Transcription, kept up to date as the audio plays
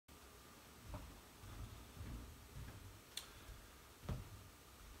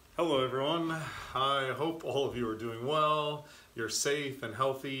Hello everyone. I hope all of you are doing well. You're safe and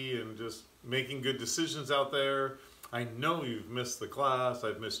healthy and just making good decisions out there. I know you've missed the class.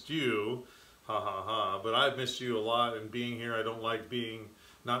 I've missed you. Ha ha ha. But I've missed you a lot and being here. I don't like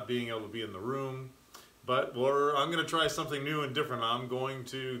not being able to be in the room. But I'm going to try something new and different. I'm going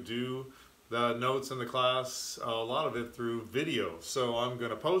to do the notes in the class, a lot of it through video. So I'm going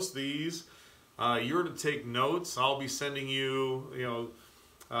to post these. You're to take notes. I'll be sending you,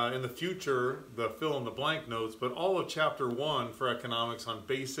 in the future, the fill in the blank notes, but all of chapter 1 for economics on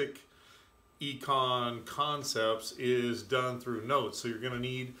basic econ concepts is done through notes. So you're going to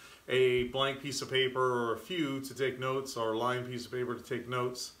need a blank piece of paper or a few to take notes, or a lined piece of paper to take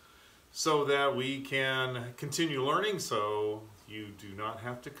notes, so that we can continue learning, so you do not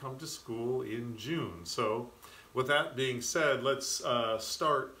have to come to school in June. So with that being said, let's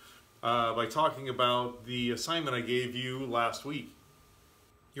start by talking about the assignment I gave you last week.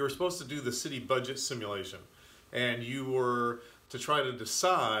 You were supposed to do the city budget simulation, and you were to try to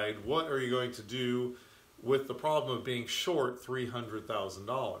decide what are you going to do with the problem of being short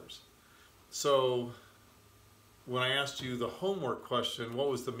 $300,000. So when I asked you the homework question, what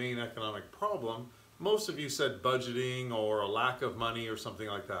was the main economic problem, most of you said budgeting or a lack of money or something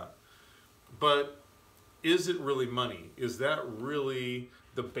like that. But is it really money? Is that really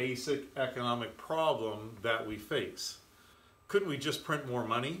the basic economic problem that we face? Couldn't we just print more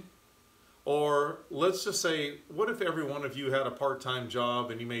money? Or let's just say, what if every one of you had a part-time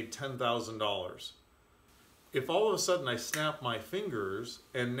job and you made $10,000? If all of a sudden I snap my fingers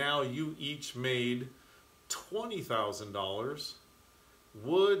and now you each made $20,000,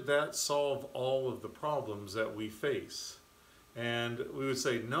 would that solve all of the problems that we face? And we would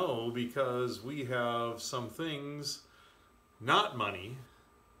say no, because we have some things, not money,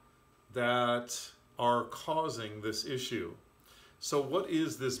 that are causing this issue. So what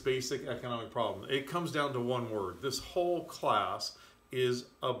is this basic economic problem? It comes down to one word. This whole class is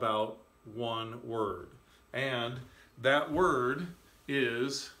about one word. And that word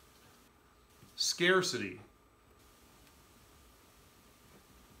is scarcity.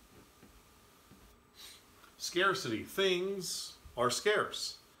 Scarcity. Things are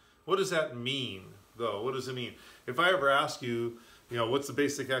scarce. What does that mean, though? What does it mean? If I ever ask you, what's the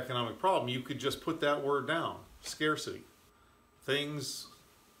basic economic problem, you could just put that word down, scarcity. Things,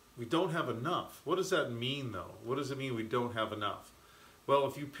 we don't have enough. What does that mean, though? What does it mean we don't have enough? Well,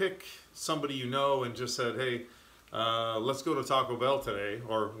 if you pick somebody you know and just said, hey, let's go to Taco Bell today,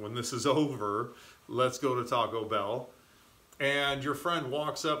 or when this is over, let's go to Taco Bell, and your friend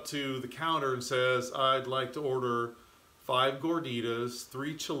walks up to the counter and says, I'd like to order 5 gorditas,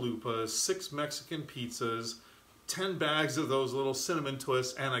 3 chalupas, 6 Mexican pizzas, 10 bags of those little cinnamon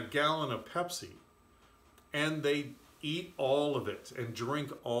twists, and a gallon of Pepsi. And they eat all of it and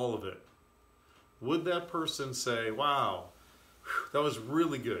drink all of it. Would that person say, wow, that was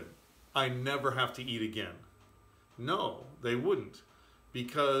really good, I never have to eat again? No, they wouldn't,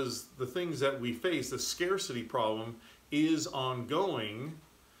 because the things that we face, the scarcity problem, is ongoing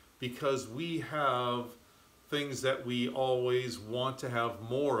because we have things that we always want to have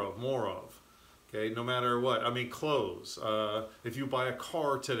more of. Okay, no matter what. I mean, clothes. If you buy a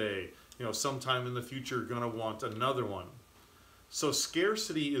car today, sometime in the future you're going to want another one. So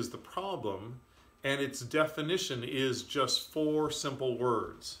scarcity is the problem, and its definition is just 4 simple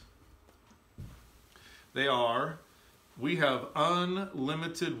words. They are, we have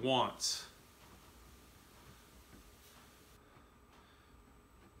unlimited wants.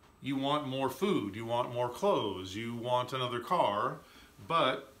 You want more food, you want more clothes, you want another car,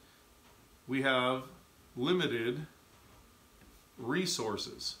 but we have limited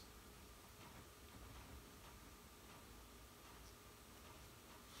resources.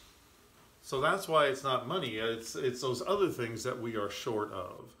 So that's why it's not money, it's those other things that we are short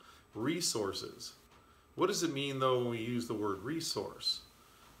of. Resources. What does it mean, though, when we use the word resource?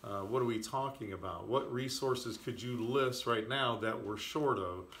 What are we talking about? What resources could you list right now that we're short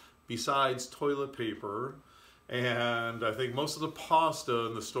of, besides toilet paper? And I think most of the pasta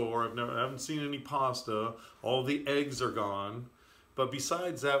in the store, I haven't seen any pasta. All the eggs are gone. But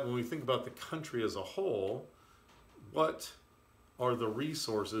besides that, when we think about the country as a whole, what are the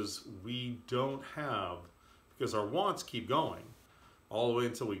resources we don't have? Because our wants keep going all the way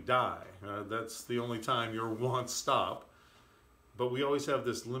until we die. That's the only time your wants stop. But we always have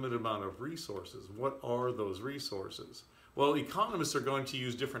this limited amount of resources. What are those resources? Well, economists are going to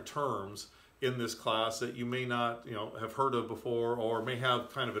use different terms in this class that you may not have heard of before, or may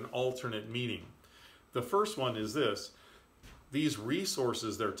have kind of an alternate meaning. The first one is this. These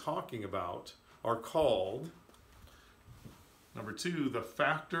resources they're talking about are called Number 2, the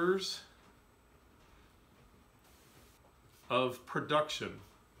factors of production.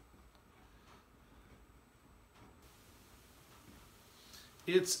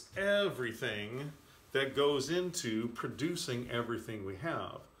 It's everything that goes into producing everything we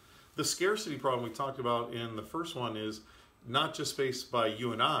have. The scarcity problem we talked about in the first one is not just faced by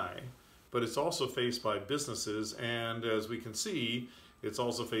you and I, but it's also faced by businesses, and as we can see, it's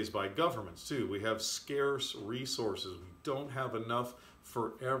also faced by governments too. We have scarce resources. We don't have enough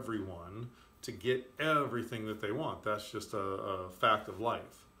for everyone to get everything that they want. That's just a fact of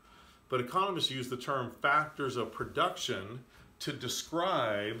life. But economists use the term factors of production to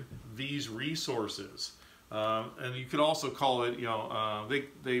describe these resources. And you could also call it,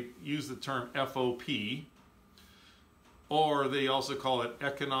 they use the term FOP, or they also call it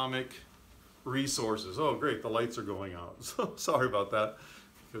economic resources. Oh, great, the lights are going out. So sorry about that,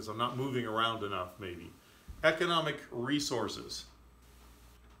 because I'm not moving around enough, maybe. Economic resources.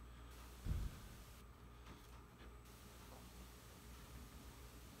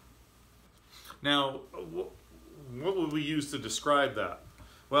 Now, what would we use to describe that?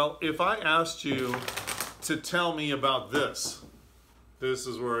 Well, if I asked you to tell me about this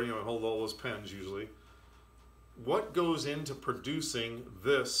is where I hold all those pens usually. What goes into producing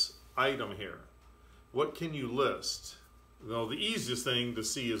this item here? What can you list? Well, the easiest thing to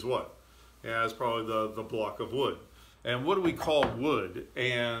see is what? Yeah, it's probably the block of wood. And what do we call wood?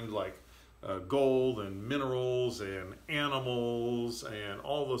 And like gold and minerals and animals and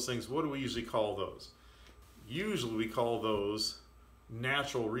all those things, what do we usually call those? Usually we call those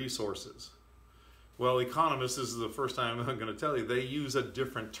natural resources. Well, economists, this is the first time I'm going to tell you, they use a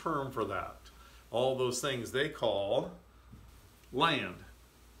different term for that. All those things they call land.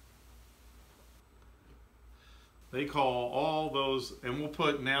 They call all those, and we'll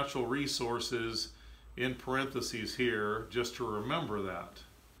put natural resources in parentheses here just to remember that.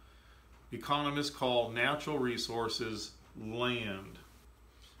 Economists call natural resources land.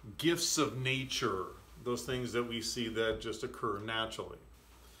 Gifts of nature, those things that we see that just occur naturally.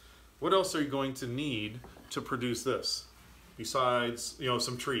 What else are you going to need to produce this? Besides,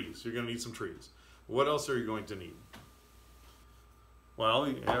 some trees. You're going to need some trees. What else are you going to need?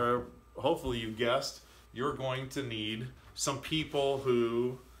 Well, hopefully you guessed, you're going to need some people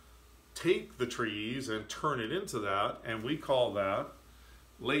who take the trees and turn it into that, and we call that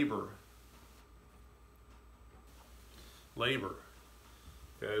labor. Labor.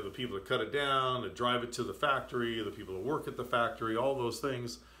 Okay, the people that cut it down, that drive it to the factory, the people that work at the factory, all those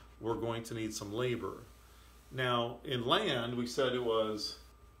things, we're going to need some labor. Now, in land, we said it was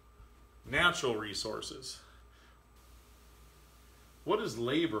natural resources. What is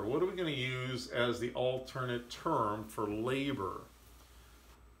labor? What are we going to use as the alternate term for labor?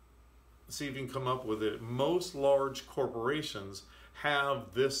 See if you can come up with it. Most large corporations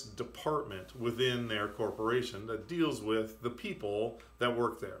have this department within their corporation that deals with the people that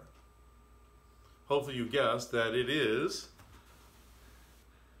work there. Hopefully you guessed that it is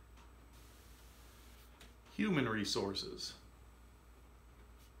human resources.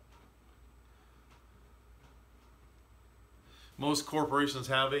 Most corporations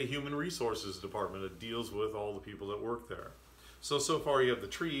have a human resources department that deals with all the people that work there. So far you have the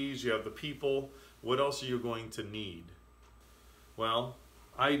trees, you have the people. What else are you going to need? Well,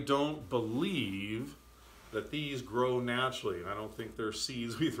 I don't believe that these grow naturally. I don't think they're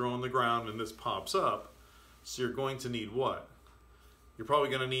seeds we throw in the ground and this pops up. So you're going to need what? You're probably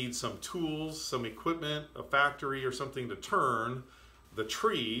going to need some tools, some equipment, a factory or something to turn the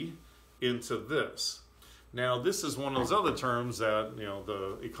tree into this. Now, this is one of those other terms that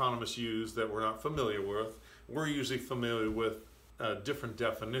the economists use that we're not familiar with. We're usually familiar with a different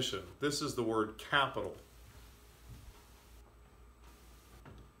definition. This is the word capital.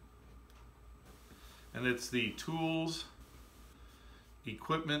 And it's the tools,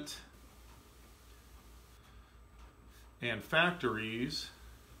 equipment, and factories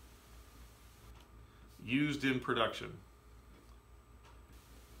used in production.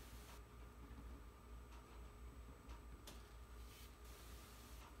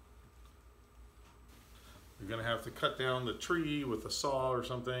 You're going to have to cut down the tree with a saw or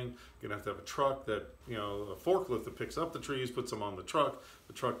something. You're going to have a truck that, a forklift that picks up the trees, puts them on the truck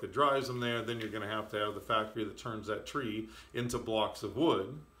that drives them there. Then you're going to have the factory that turns that tree into blocks of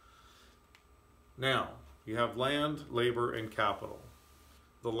wood. Now, you have land, labor, and capital.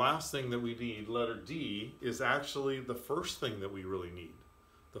 The last thing that we need, letter D, is actually the first thing that we really need.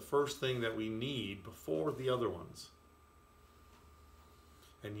 The first thing that we need before the other ones.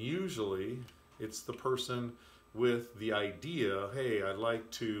 And usually, it's the person with the idea, hey, I'd like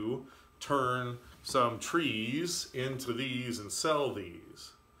to turn some trees into these and sell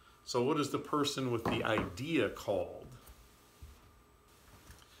these. So what is the person with the idea called?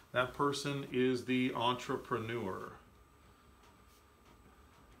 That person is the entrepreneur.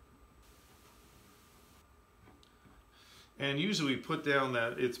 And usually we put down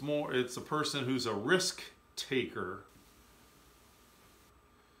that it's a person who's a risk taker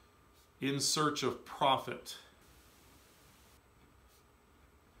in search of profit.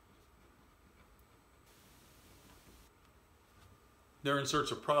 They're in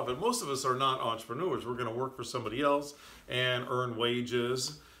search of profit. Most of us are not entrepreneurs. We're going to work for somebody else and earn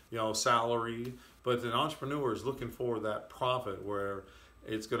wages, salary. But an entrepreneur is looking for that profit where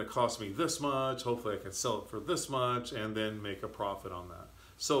it's going to cost me this much. Hopefully I can sell it for this much and then make a profit on that.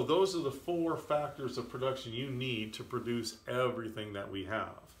 So those are the 4 factors of production you need to produce everything that we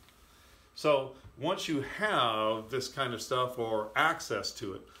have. So once you have this kind of stuff or access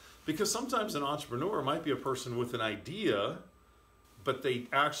to it, because sometimes an entrepreneur might be a person with an idea, but they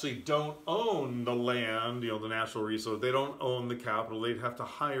actually don't own the land, the natural resource. They don't own the capital. They'd have to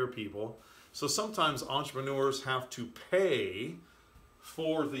hire people. So sometimes entrepreneurs have to pay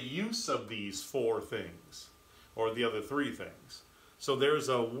for the use of these 4 things, or the other 3 things. So there's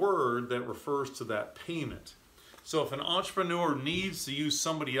a word that refers to that payment. So if an entrepreneur needs to use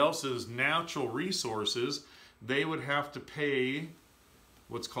somebody else's natural resources, they would have to pay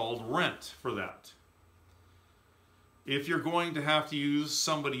what's called rent for that. If you're going to have to use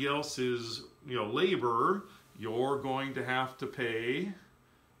somebody else's, labor, you're going to have to pay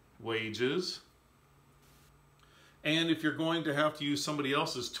wages. And if you're going to have to use somebody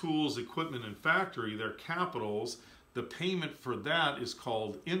else's tools, equipment, and factory, their capitals, the payment for that is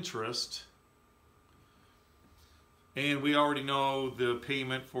called interest. And we already know the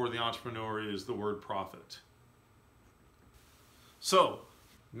payment for the entrepreneur is the word profit. So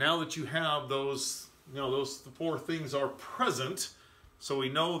now that you have those, those 4 things are present, so we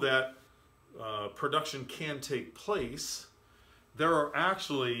know that production can take place, there are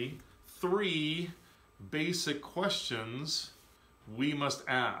actually 3 basic questions we must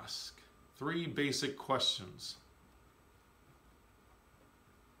ask. 3 basic questions.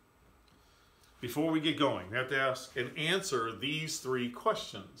 Before we get going, we have to ask and answer these 3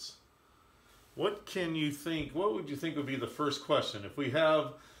 questions. What can you think, what would you think would be the first question? If we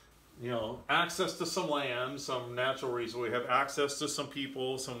have, access to some land, some natural resource, we have access to some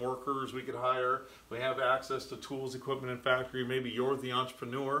people, some workers we could hire, we have access to tools, equipment, and factory, maybe you're the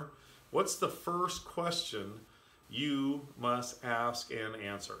entrepreneur. What's the first question you must ask and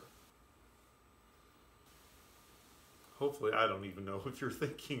answer? Hopefully, I don't even know if you're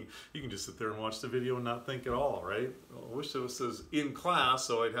thinking. You can just sit there and watch the video and not think at all, right? I wish this was in class,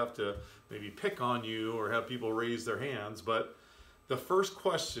 so I'd have to maybe pick on you or have people raise their hands. But the first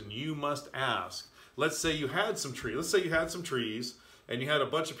question you must ask, let's say you had some trees. Let's say you had some trees and you had a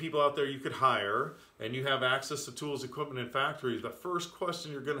bunch of people out there you could hire and you have access to tools, equipment, and factories. The first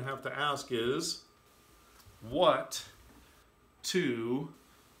question you're going to have to ask is, what to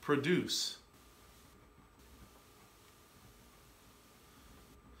produce?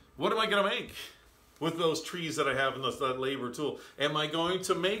 What am I going to make with those trees that I have and that labor tool? Am I going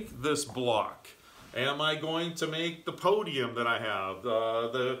to make this block? Am I going to make the podium that I have?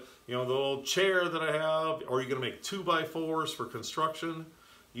 The little chair that I have? Or are you going to make 2x4s for construction?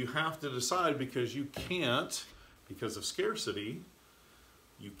 You have to decide, because you can't, because of scarcity,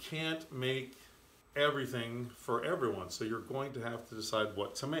 you can't make everything for everyone. So you're going to have to decide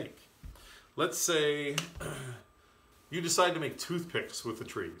what to make. Let's say you decide to make toothpicks with the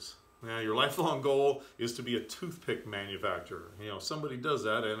trees. Now, your lifelong goal is to be a toothpick manufacturer. Somebody does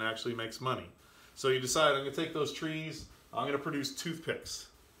that and actually makes money. So you decide, I'm going to take those trees, I'm going to produce toothpicks.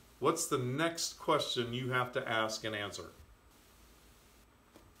 What's the next question you have to ask and answer?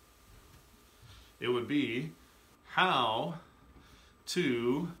 It would be, how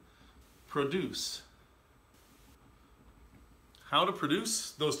to produce. How to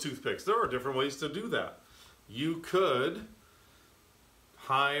produce those toothpicks. There are different ways to do that. You could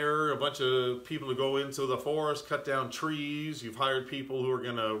hire a bunch of people to go into the forest, cut down trees. You've hired people who are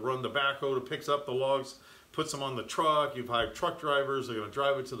going to run the backhoe to pick up the logs, puts them on the truck. You've hired truck drivers. They're going to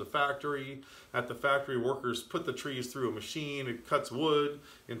drive it to the factory. At the factory, workers put the trees through a machine. It cuts wood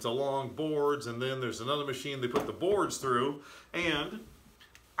into long boards, and then there's another machine they put the boards through, and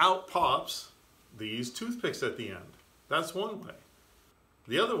out pops these toothpicks at the end. That's one way.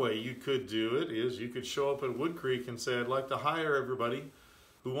 The other way you could do it is you could show up at Wood Creek and say, I'd like to hire everybody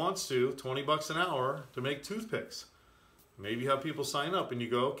who wants to, 20 bucks an hour, to make toothpicks. Maybe you have people sign up and you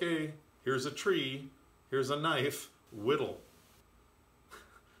go, okay, here's a tree, here's a knife, whittle.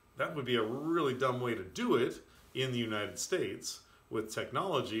 That would be a really dumb way to do it in the United States with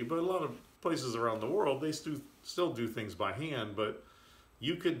technology, but a lot of places around the world, they still do things by hand, but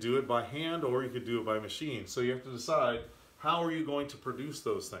you could do it by hand or you could do it by machine. So you have to decide, how are you going to produce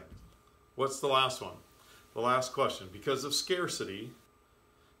those things? What's the last one? The last question. Because of scarcity,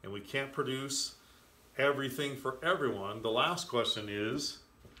 and we can't produce everything for everyone, the last question is,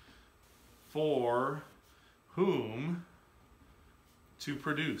 for whom to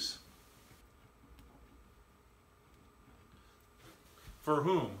produce? For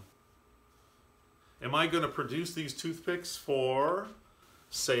whom? Am I going to produce these toothpicks for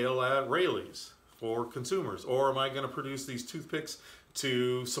sale at Raley's for consumers? Or am I going to produce these toothpicks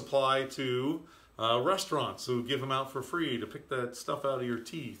to supply to restaurants who give them out for free to pick that stuff out of your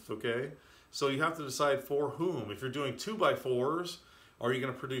teeth, okay? So you have to decide for whom. If you're doing 2x4s, are you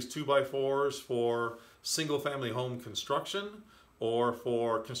going to produce 2x4s for single family home construction or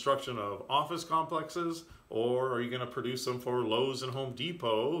for construction of office complexes? Or are you going to produce them for Lowe's and Home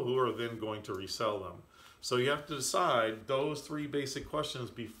Depot, who are then going to resell them? So you have to decide those 3 basic questions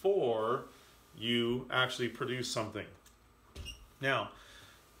before you actually produce something. Now,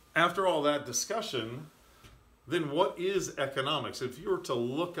 after all that discussion, then what is economics? If you were to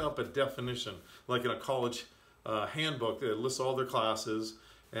look up a definition, like in a college handbook that lists all their classes,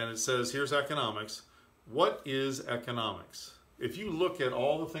 and it says, here's economics, what is economics? If you look at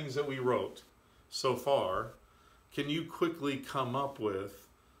all the things that we wrote so far, can you quickly come up with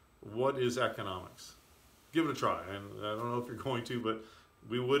what is economics? Give it a try. And I don't know if you're going to, but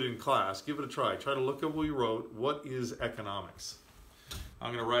we would in class. Give it a try. Try to look at what we wrote. What is economics?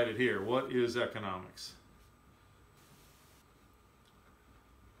 I'm going to write it here. What is economics?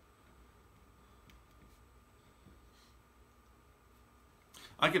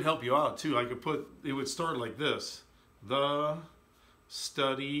 I could help you out too. I could put, it would start like this. The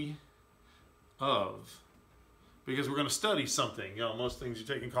study of, because we're going to study something. You know, most things you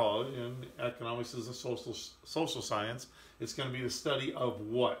take in college, and economics is a social science. It's going to be the study of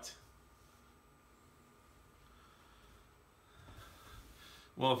what?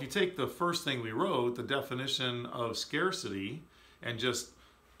 Well, if you take the first thing we wrote, the definition of scarcity, and just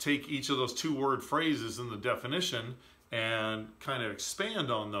take each of those 2-word phrases in the definition and kind of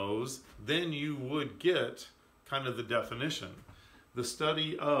expand on those, then you would get kind of the definition. The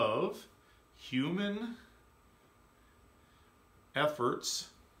study of human efforts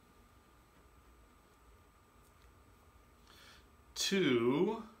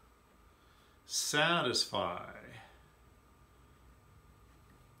to satisfy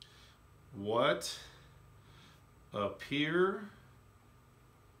what appear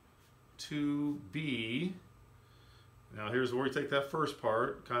to be, now here's where we take that first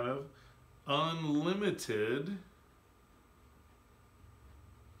part, kind of unlimited.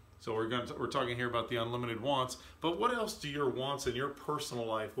 So we're talking here about the unlimited wants, but what else do your wants in your personal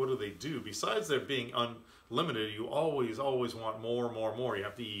life, what do they do? Besides there being unlimited, you always want more, more, more. You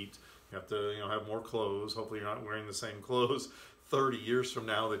have to eat, you have to, have more clothes. Hopefully you're not wearing the same clothes 30 years from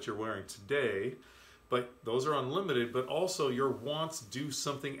now that you're wearing today. But those are unlimited, but also your wants do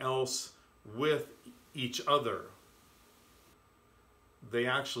something else with each other. They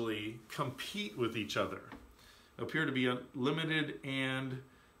actually compete with each other, appear to be unlimited and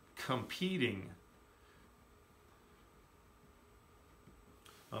competing.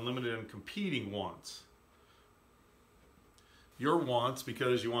 Unlimited and competing wants. Your wants,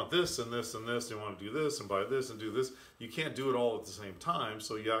 because you want this and this and this, you want to do this and buy this and do this, you can't do it all at the same time,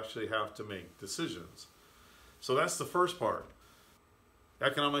 so you actually have to make decisions. So that's the first part.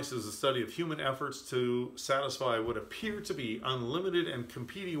 Economics is the study of human efforts to satisfy what appear to be unlimited and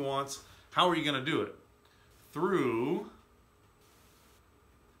competing wants. How are you going to do it? Through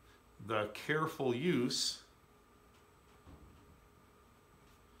the careful use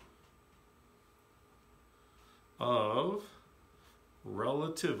of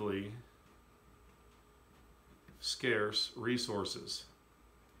relatively scarce resources.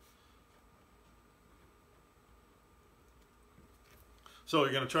 So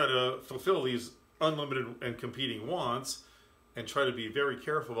you're going to try to fulfill these unlimited and competing wants and try to be very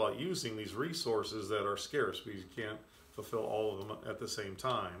careful about using these resources that are scarce, because you can't fulfill all of them at the same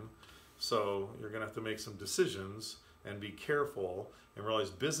time. So you're going to have to make some decisions and be careful and realize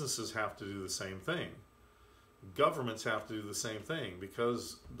businesses have to do the same thing. Governments have to do the same thing.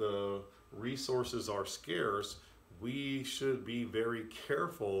 Because the resources are scarce, we should be very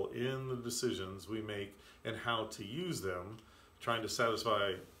careful in the decisions we make and how to use them, trying to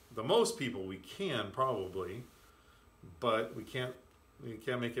satisfy the most people we can probably, but we can't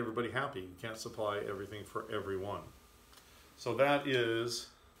make everybody happy. You can't supply everything for everyone. So that is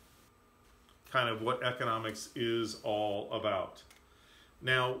kind of what economics is all about.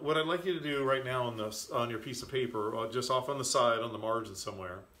 Now, what I'd like you to do right now on your piece of paper, just off on the side, on the margin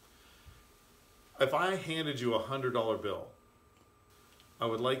somewhere, if I handed you a $100 bill, I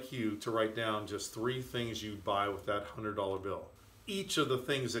would like you to write down just 3 things you'd buy with that $100 bill. Each of the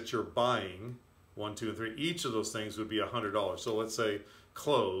things that you're buying, 1, 2, and 3, each of those things would be $100. So let's say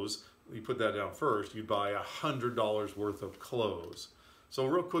clothes, you put that down first, you'd buy $100 worth of clothes. So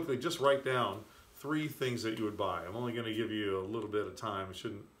real quickly, just write down 3 things that you would buy. I'm only going to give you a little bit of time.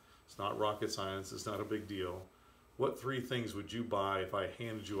 It's not rocket science. It's not a big deal. What 3 things would you buy if I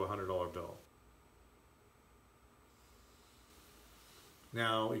handed you a $100 bill?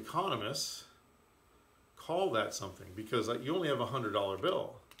 Now, economists call that something because you only have a $100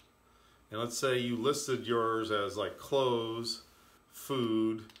 bill. And let's say you listed yours as like clothes,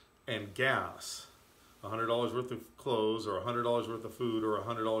 food, and gas. $100 worth of clothes, or $100 worth of food, or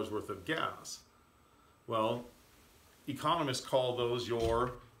 $100 worth of gas. Well, economists call those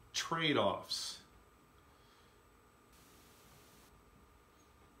your trade-offs.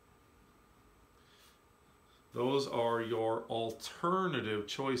 Those are your alternative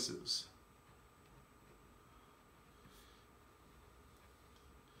choices.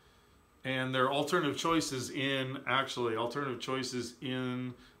 And they're alternative choices in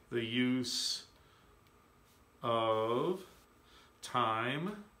the use of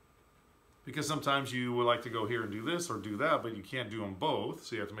time, because sometimes you would like to go here and do this or do that, but you can't do them both,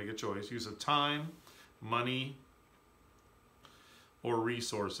 so you have to make a choice. Use of time, money, or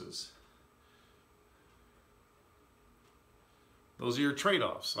resources. Those are your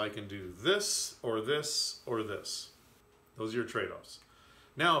trade-offs. I can do this or this or this. Those are your trade-offs.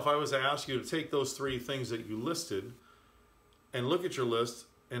 Now, if I was to ask you to take those 3 things that you listed and look at your list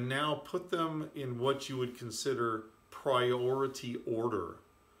and now put them in what you would consider priority order,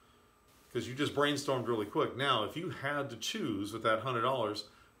 because you just brainstormed really quick. Now, if you had to choose with that $100,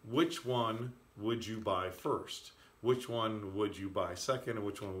 which one would you buy first? Which one would you buy second? And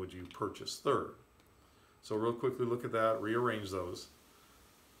which one would you purchase third? So real quickly look at that, rearrange those.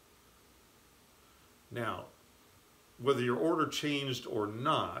 Now, whether your order changed or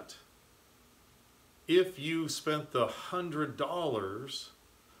not, if you spent the $100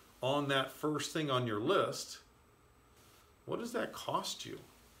 on that first thing on your list, what does that cost you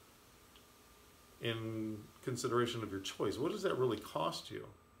in consideration of your choice? What does that really cost you?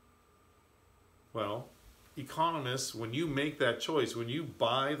 Well, economists, when you make that choice, when you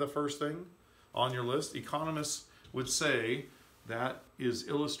buy the first thing on your list, economists would say that is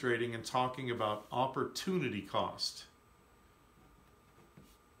illustrating and talking about opportunity cost.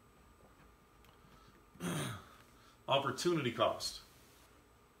 Opportunity cost.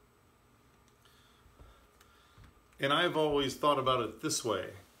 And I've always thought about it this way.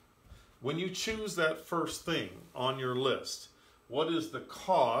 When you choose that first thing on your list, what is the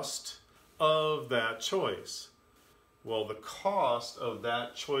cost of that choice? Well, the cost of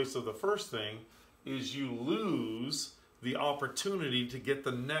that choice of the first thing is you lose the opportunity to get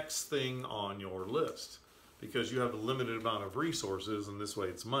the next thing on your list because you have a limited amount of resources, and this way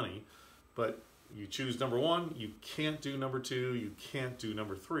it's money. But you choose number 1, you can't do number 2, you can't do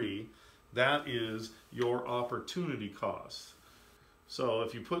number 3. That is your opportunity cost. So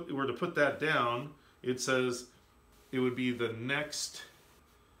if you were to put that down, it says it would be the next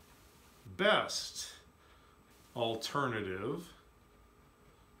best alternative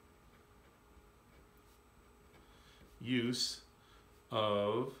use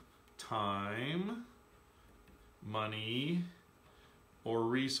of time, money, or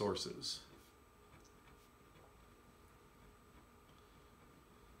resources.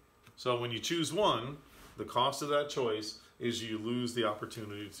 So when you choose one, the cost of that choice is you lose the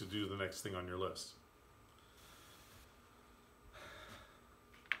opportunity to do the next thing on your list.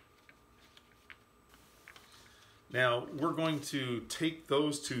 Now, we're going to take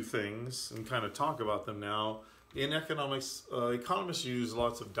those 2 things and kind of talk about them now. In economics, economists use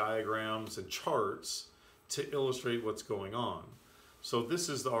lots of diagrams and charts to illustrate what's going on. So this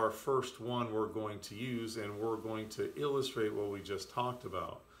is our first one we're going to use, and we're going to illustrate what we just talked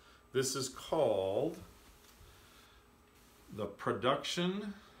about. This is called the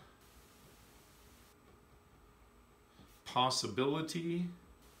production possibility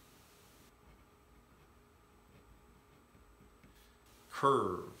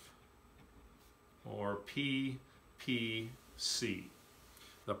curve, or PPC,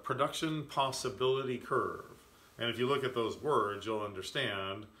 the production possibility curve. And if you look at those words, you'll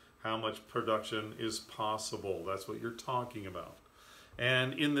understand how much production is possible. That's what you're talking about.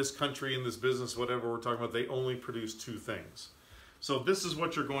 And in this country, in this business, whatever we're talking about, they only produce 2 things. So this is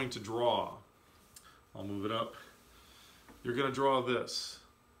what you're going to draw. I'll move it up. You're going to draw this.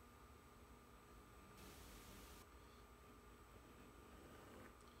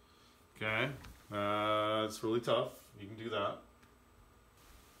 Okay, it's really tough. You can do that.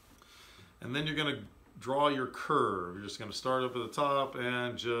 And then you're going to draw your curve. You're just going to start up at the top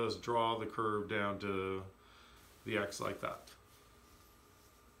and just draw the curve down to the X like that.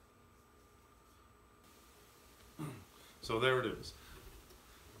 So there it is.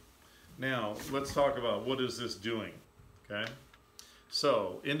 Now, let's talk about what is this doing, okay?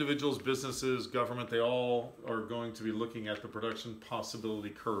 So, individuals, businesses, government, they all are going to be looking at the production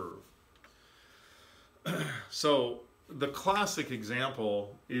possibility curve. So, the classic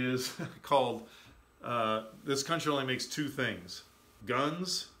example is called, this country only makes two things,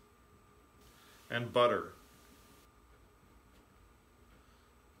 guns and butter.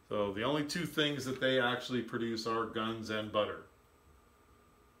 So the only two things that they actually produce are guns and butter.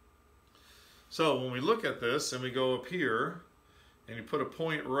 So when we look at this and we go up here and you put a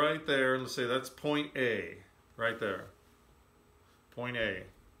point right there and let's say that's point A, right there. Point A.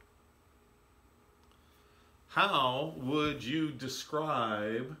 How would you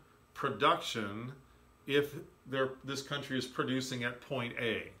describe production if this country is producing at point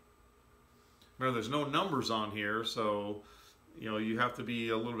A? Remember, there's no numbers on here, so you have to be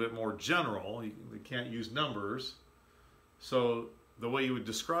a little bit more general. You can't use numbers. So the way you would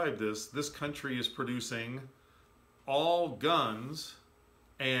describe this country is producing all guns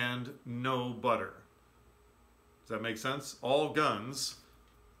and no butter. Does that make sense? All guns,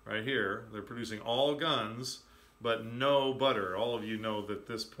 right here, they're producing all guns, but no butter. All of you know that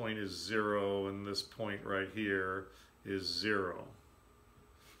this point is 0 and this point right here is 0.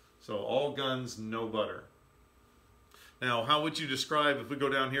 So all guns, no butter. Now, how would you describe, if we go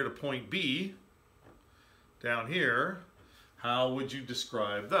down here to point B, down here, how would you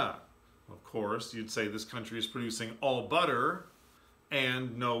describe that? Of course, you'd say this country is producing all butter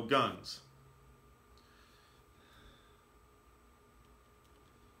and no guns.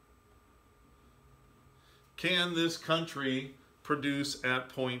 Can this country produce at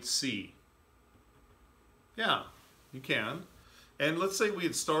point C? Yeah, you can. And let's say we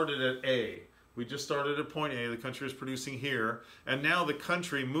had started at A. We just started at point A, the country is producing here, and now the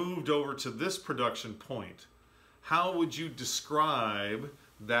country moved over to this production point. How would you describe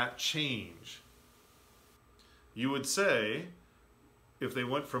that change? You would say, if they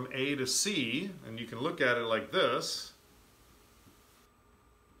went from A to C, and you can look at it like this,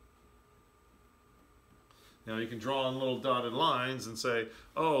 now you can draw in little dotted lines and say,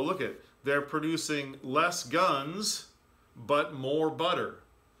 oh, look it, they're producing less guns, but more butter.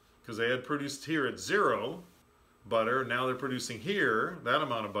 Because they had produced here at 0 butter, now they're producing here that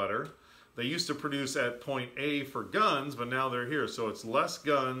amount of butter. They used to produce at point A for guns, but now they're here, so it's less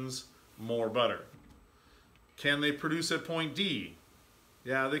guns, more butter. Can they produce at point D?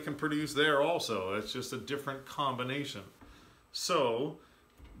 Yeah, they can produce there also. It's just a different combination. So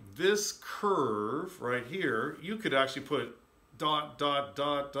this curve right here, you could actually put dot, dot,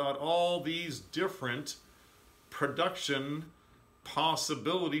 dot, dot, all these different production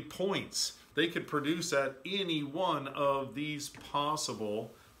possibility points. They could produce at any one of these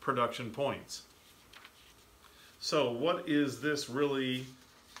possible production points. So what is this really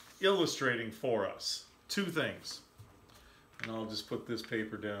illustrating for us? Two things. And I'll just put this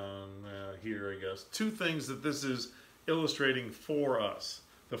paper down here, I guess. Two things that this is illustrating for us.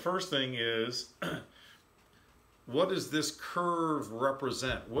 The first thing is, what does this curve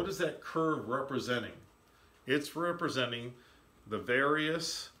represent? What is that curve representing? It's representing the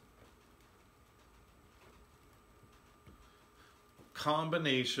various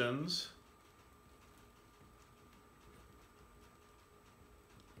combinations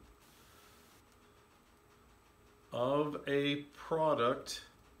of a product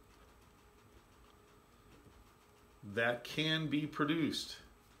that can be produced.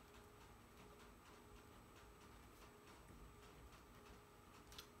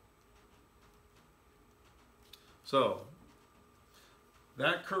 So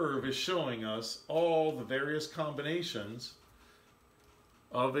that curve is showing us all the various combinations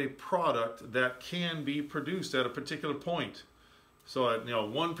of a product that can be produced at a particular point. So at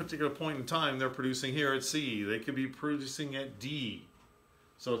one particular point in time, they're producing here at C. They could be producing at D.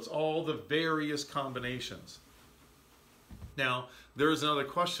 So it's all the various combinations. Now, there's another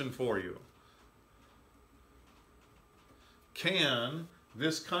question for you. Can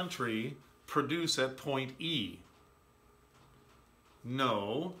this country produce at point E?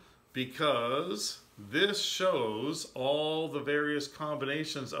 No, because this shows all the various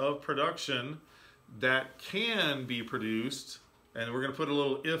combinations of production that can be produced, and we're going to put a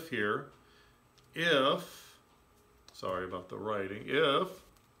little if here, if, sorry about the writing, if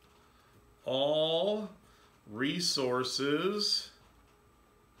all resources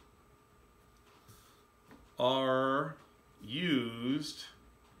are used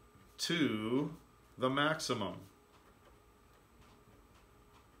to the maximum.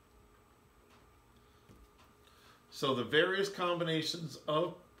 So the various combinations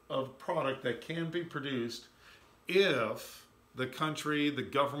of product that can be produced if the country, the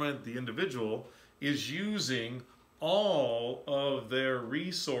government, the individual is using all of their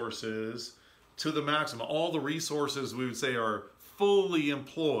resources to the maximum. All the resources we would say are fully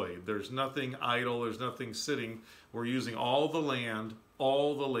employed. There's nothing idle, there's nothing sitting. We're using all the land,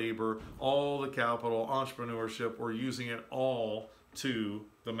 all the labor, all the capital, entrepreneurship. We're using it all to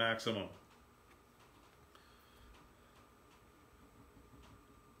the maximum.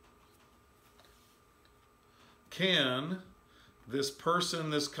 Can this person,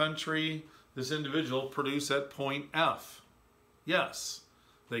 this country, this individual produce at point F? Yes,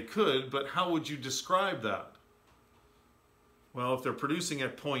 they could, but how would you describe that? Well, if they're producing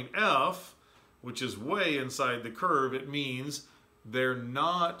at point F, which is way inside the curve, it means they're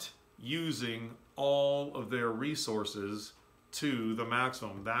not using all of their resources to the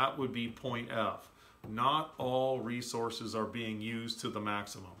maximum. That would be point F. Not all resources are being used to the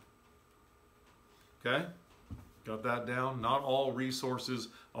maximum. Okay? Got that down? Not all resources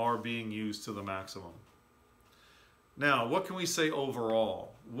are being used to the maximum. Now, what can we say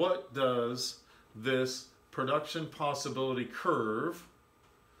overall? What does this production possibility curve,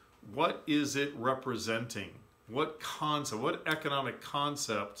 what is it representing? What concept, what economic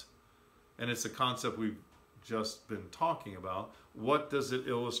concept, and it's a concept we've just been talking about, what does it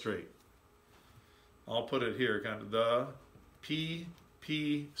illustrate? I'll put it here, kind of the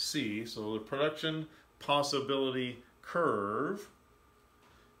PPC, so the production possibility curve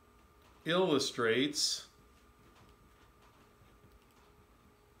illustrates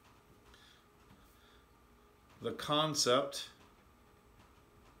the concept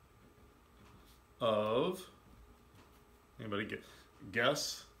of, anybody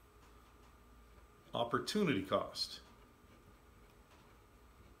guess? Opportunity cost.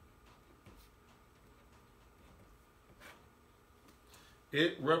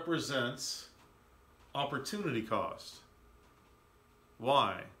 It represents opportunity cost.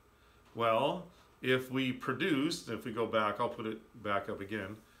 Why? Well, if we produce, if we go back, I'll put it back up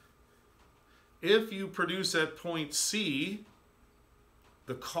again. If you produce at point C,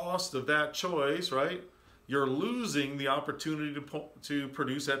 the cost of that choice, right? You're losing the opportunity to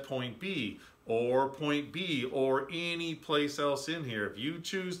produce at point B or any place else in here. If you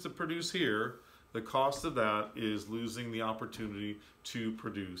choose to produce here, the cost of that is losing the opportunity to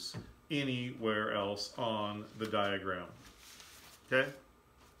produce anywhere else on the diagram. Okay?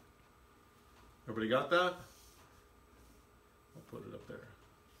 Everybody got that? I'll put it up there.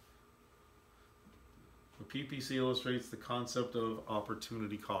 The PPC illustrates the concept of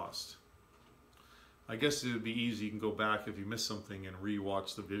opportunity cost. I guess it would be easy. You can go back if you missed something and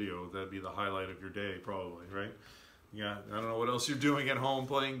re-watch the video. That'd be the highlight of your day, probably, right? Yeah, I don't know what else you're doing at home,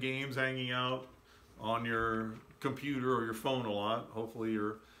 playing games, hanging out on your computer or your phone a lot. Hopefully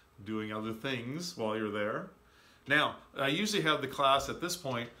you're doing other things while you're there. Now, I usually have the class at this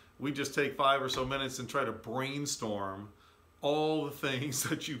point, we just take 5 or so minutes and try to brainstorm all the things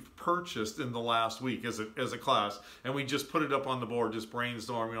that you've purchased in the last week as a class, and we just put it up on the board, just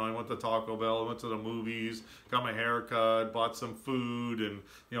brainstorm. You know, I went to Taco Bell, I went to the movies, got my hair cut, bought some food, and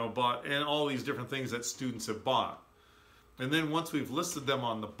bought all these different things that students have bought. And then once we've listed them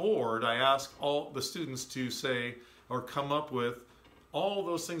on the board, I ask all the students to say or come up with all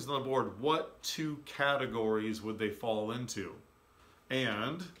those things on the board. What 2 categories would they fall into?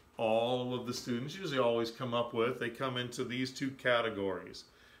 And all of the students usually always come up with, they come into these 2 categories.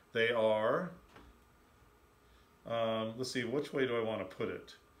 They are, let's see, which way do I want to put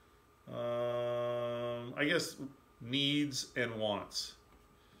it? I guess needs and wants.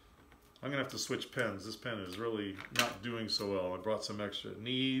 I'm going to have to switch pens. This pen is really not doing so well. I brought some extra.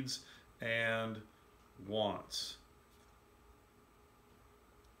 Needs and wants.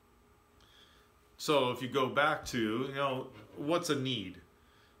 So if you go back to, what's a need?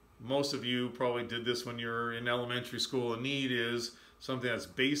 Most of you probably did this when you're in elementary school. A need is something that's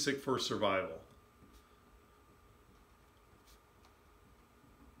basic for survival.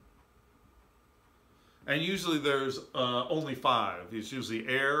 And usually there's only 5. It's usually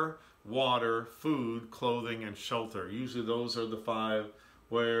air, water, food, clothing, and shelter. Usually those are the 5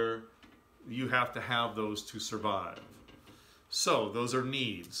 where you have to have those to survive. So those are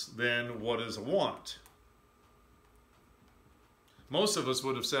needs. Then what is a want? Most of us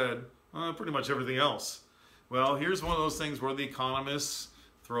would have said Pretty much everything else. Well, here's one of those things where the economists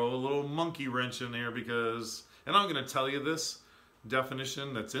throw a little monkey wrench in there because, and I'm going to tell you this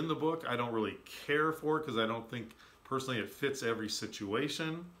definition that's in the book. I don't really care for it because I don't think personally it fits every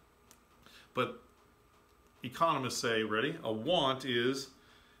situation. But economists say, ready? A want is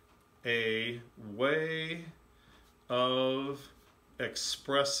a way of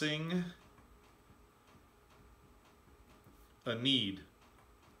expressing a need.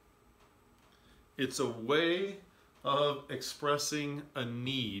 It's a way of expressing a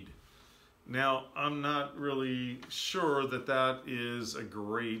need. Now, I'm not really sure that that is a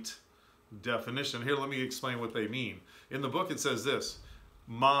great definition. Here, let me explain what they mean. In the book, it says this: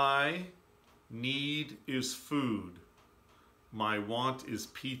 my need is food. My want is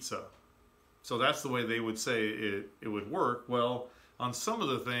pizza. So that's the way they would say it would work. Well, on some of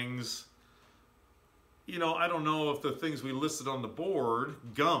the things, you know, I don't know if the things we listed on the board,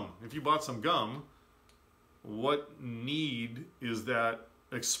 gum, if you bought some gum, what need is that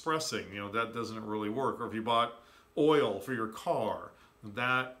expressing? You know, that doesn't really work. Or if you bought oil for your car,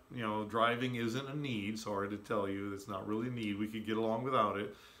 that, you know, driving isn't a need. Sorry to tell you, it's not really a need. We could get along without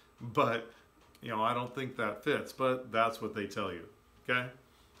it. But, you know, I don't think that fits. But that's what they tell you. Okay?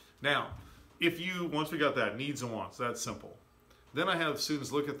 Now, if you, once we got that, needs and wants, that's simple. Then I have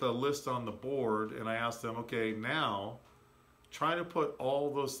students look at the list on the board and I ask them, okay, now try to put all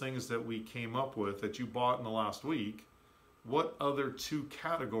those things that we came up with that you bought in the last week, what other two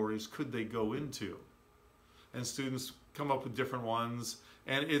categories could they go into? And students come up with different ones,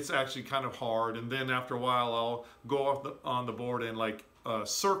 and it's actually kind of hard. And then after a while, I'll go off on the board and like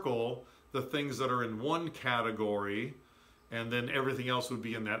circle the things that are in one category, and then everything else would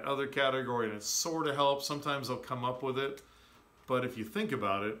be in that other category, and it sort of helps. Sometimes I'll come up with it. But if you think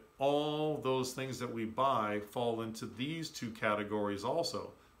about it, all those things that we buy fall into these two categories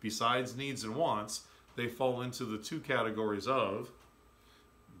also. Besides needs and wants, they fall into the two categories of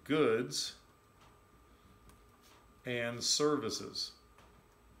goods and services.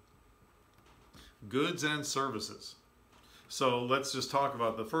 Goods and services. So let's just talk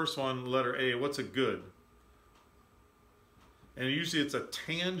about the first one, letter A. What's a good? And usually it's a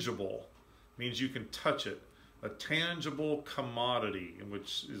tangible, means you can touch it. A tangible commodity,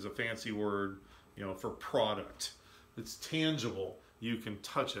 which is a fancy word, you know, for product. It's tangible. You can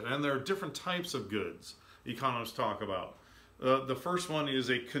touch it. And there are different types of goods economists talk about. The first one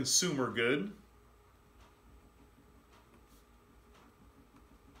is a consumer good.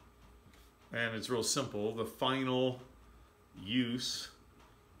 And it's real simple. The final use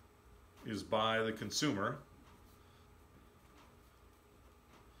is by the consumer.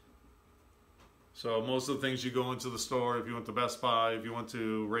 So most of the things you go into the store, if you went to Best Buy, if you went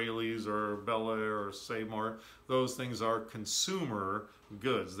to Raley's or Bel Air or Save Mart, those things are consumer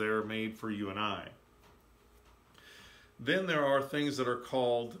goods. They're made for you and I. Then there are things that are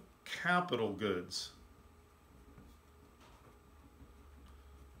called capital goods.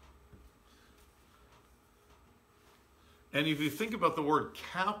 And if you think about the word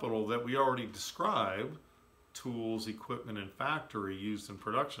capital that we already described, tools, equipment, and factory used in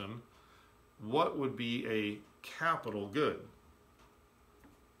production, what would be a capital good?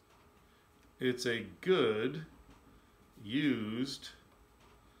 It's a good used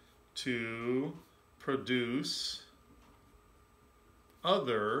to produce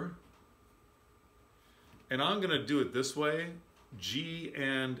other, and I'm going to do it this way, G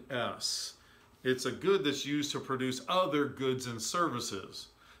and S. It's a good that's used to produce other goods and services.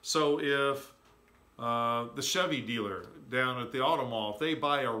 So if the Chevy dealer down at the auto mall, if they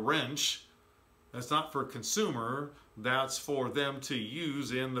buy a wrench, that's not for consumer, that's for them to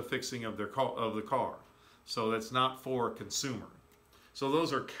use in the fixing of the car. So that's not for consumer. So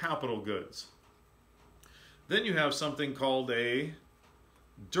those are capital goods. Then you have something called a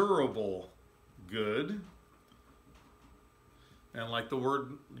durable good. And like the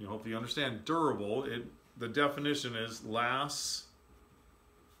word, you know, if you understand durable, the definition is lasts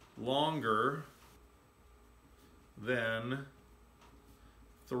longer than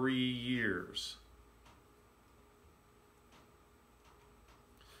 3 years.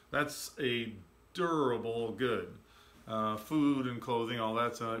 That's a durable good. Food and clothing, all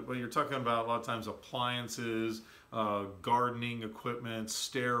that. But you're talking about a lot of times appliances, gardening equipment,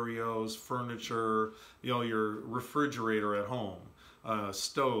 stereos, furniture, you know, your refrigerator at home,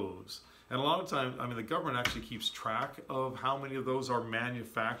 stoves. And a lot of times, I mean, the government actually keeps track of how many of those are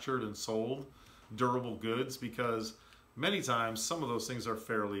manufactured and sold, durable goods, because many times some of those things are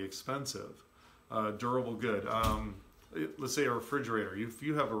fairly expensive. Durable good. Let's say a refrigerator. If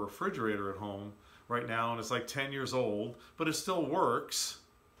you have a refrigerator at home right now and it's like 10 years old, but it still works,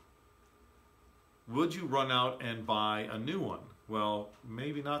 would you run out and buy a new one? Well,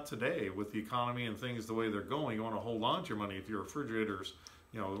 maybe not today with the economy and things the way they're going. You want to hold on to your money. If your refrigerator's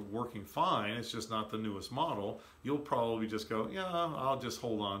working fine, it's just not the newest model, you'll probably just go, yeah, I'll just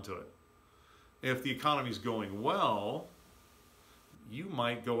hold on to it. If the economy's going well, you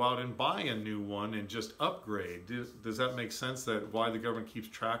might go out and buy a new one and just upgrade. Does that make sense, that why the government keeps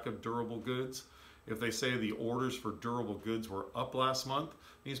track of durable goods? If they say the orders for durable goods were up last month,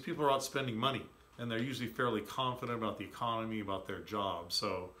 it means people are out spending money, and they're usually fairly confident about the economy, about their job.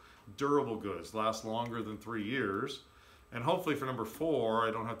 So durable goods last longer than 3 years. And hopefully for number 4,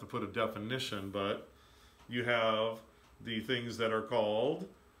 I don't have to put a definition, but you have the things that are called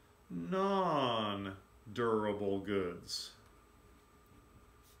non-durable goods.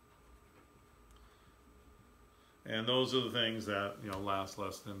 And those are the things that last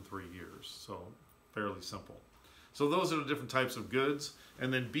less than 3 years. So fairly simple. So those are the different types of goods.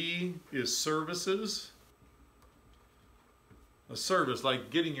 And then B is services. A service like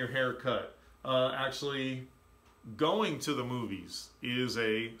getting your hair cut. Actually going to the movies is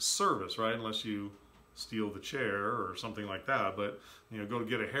a service, right? Unless you steal the chair or something like that. But go to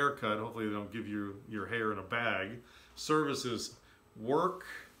get a haircut. Hopefully they don't give you your hair in a bag. Service is work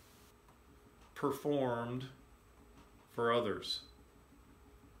performed for others.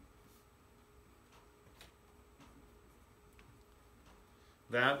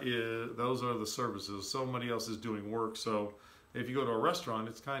 Those are the services. Somebody else is doing work. So if you go to a restaurant,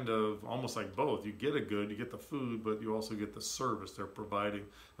 it's kind of almost like both. You get a good, you get the food, but you also get the service. They're providing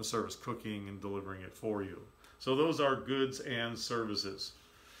a service, cooking and delivering it for you. So those are goods and services.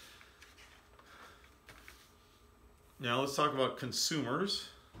 Now let's talk about consumers.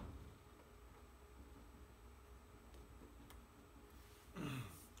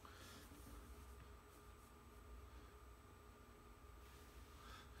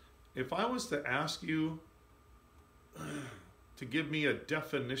 If I was to ask you to give me a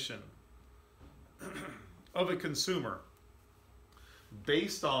definition of a consumer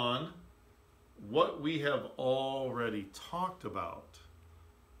based on what we have already talked about,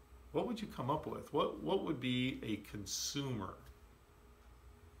 what would you come up with? What would be a consumer?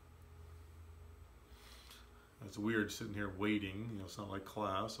 It's weird sitting here waiting. It's not like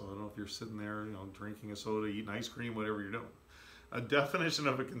class, so I don't know if you're sitting there, drinking a soda, eating ice cream, whatever you're doing. A definition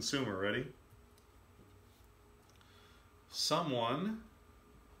of a consumer, ready? Someone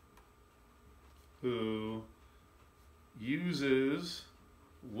who uses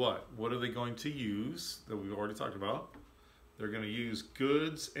what? What are they going to use that we've already talked about? They're going to use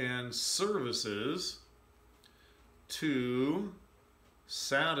goods and services to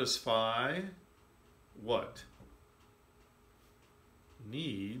satisfy what?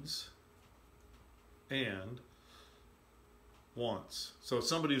 Needs and wants. So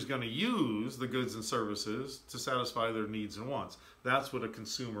somebody who's going to use the goods and services to satisfy their needs and wants. That's what a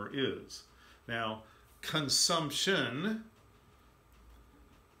consumer is. Now, consumption,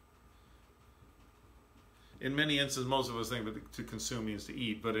 in many instances, most of us think that to consume means to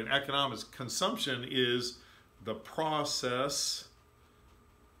eat, but in economics, consumption is the process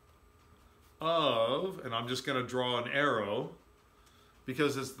of, and I'm just going to draw an arrow,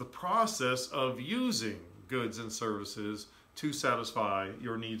 because it's the process of using goods and services to satisfy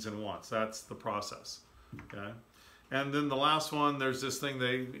your needs and wants. That's the process. Okay. And then the last one, there's this thing,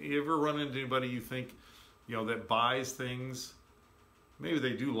 you ever run into anybody you think, that buys things, maybe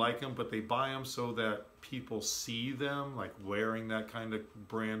they do like them, but they buy them so that people see them, like wearing that kind of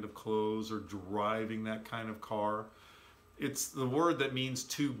brand of clothes or driving that kind of car. It's the word that means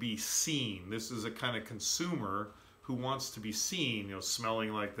to be seen. This is a kind of consumer who wants to be seen,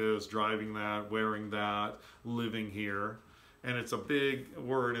 smelling like this, driving that, wearing that, living here. And it's a big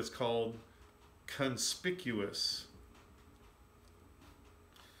word. It's called conspicuous.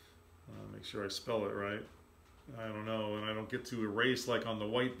 Make sure I spell it right. I don't know, and I don't get to erase like on the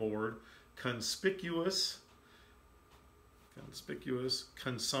whiteboard. Conspicuous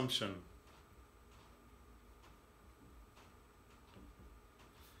consumption.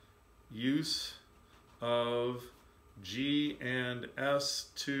 Use of G and S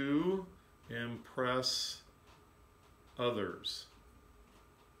to impress others.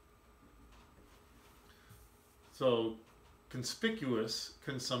 So conspicuous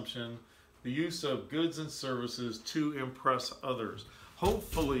consumption, the use of goods and services to impress others.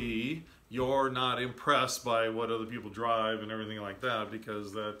 Hopefully you're not impressed by what other people drive and everything like that,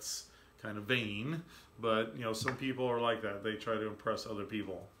 because that's kind of vain. But some people are like that. They try to impress other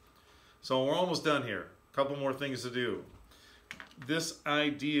people. So we're almost done here. A couple more things to do. This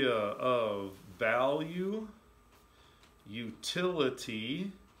idea of value,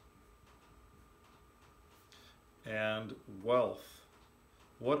 utility, and wealth.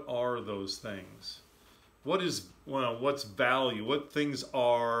 What are those things? What's value? What things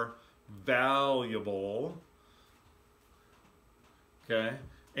are valuable? Okay,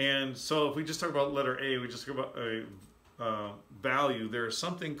 and so if we just talk about letter A, we just talk about value. There's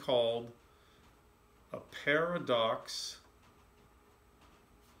something called a paradox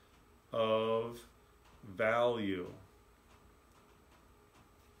of value.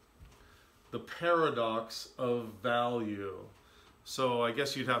 The paradox of value. So I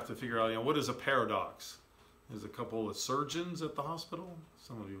guess you'd have to figure out, what is a paradox? There's a couple of surgeons at the hospital.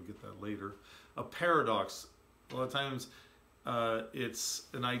 Some of you will get that later. A paradox, a lot of times it's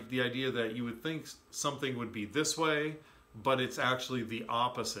the idea that you would think something would be this way, but it's actually the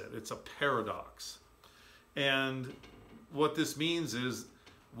opposite. It's a paradox. And what this means is,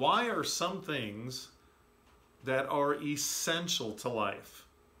 why are some things that are essential to life,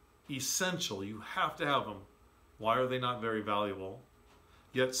 essential, you have to have them, why are they not very valuable?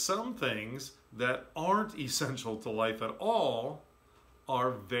 Yet some things that aren't essential to life at all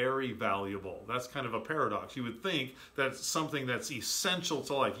are very valuable. That's kind of a paradox. You would think that something that's essential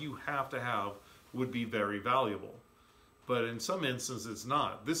to life, you have to have, would be very valuable. But in some instances it's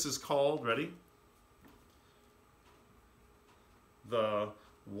not. This is called, ready? The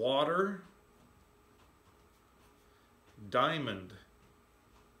water diamond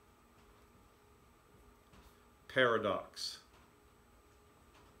paradox.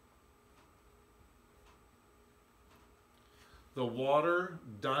 The water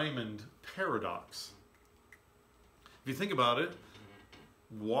diamond paradox. If you think about it,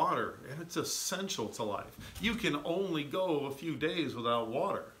 water, and it's essential to life. You can only go a few days without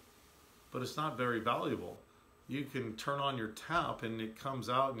water, but it's not very valuable. You can turn on your tap and it comes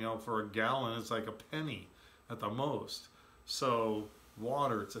out, for a gallon, it's like a penny at the most. So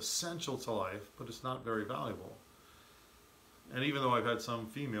water, it's essential to life, but it's not very valuable. And even though I've had some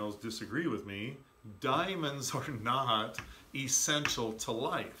females disagree with me, diamonds are not essential to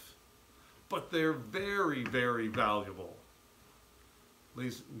life, but they're very, very valuable.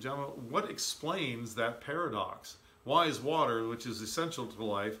 Ladies and gentlemen, what explains that paradox? Why is water, which is essential to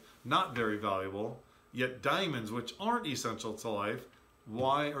life, not very valuable, yet diamonds, which aren't essential to life,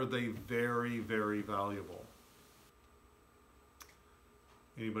 why are they very, very valuable?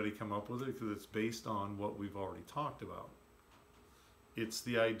 Anybody come up with it? Because it's based on what we've already talked about. It's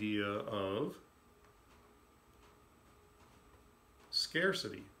the idea of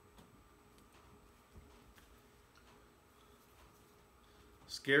scarcity.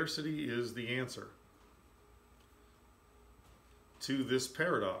 Scarcity is the answer to this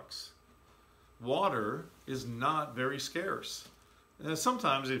paradox. Water is not very scarce. And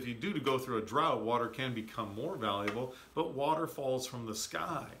sometimes if you do go through a drought, water can become more valuable, but water falls from the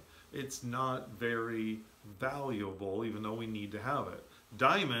sky. It's not very valuable, even though we need to have it.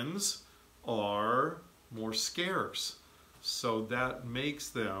 Diamonds are more scarce, so that makes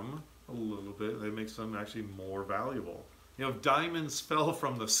them that makes them actually more valuable. If diamonds fell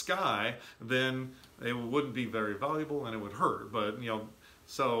from the sky, then they wouldn't be very valuable and it would hurt. But,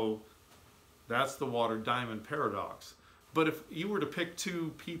 so that's the water diamond paradox. But if you were to pick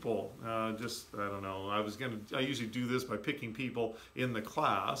two people, I don't know, I usually do this by picking people in the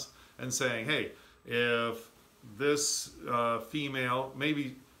class and saying, hey, if this female,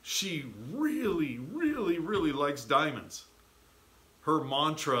 maybe she really, really, really likes diamonds. Her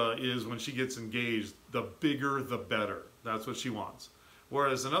mantra is when she gets engaged, the bigger the better. That's what she wants.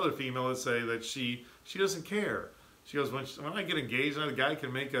 Whereas another female, let's say that she doesn't care. She goes, when I get engaged, the guy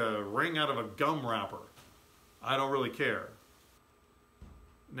can make a ring out of a gum wrapper. I don't really care.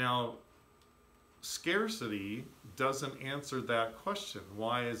 Now, scarcity doesn't answer that question.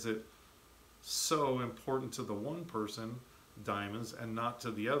 Why is it so important to the one person, diamonds, and not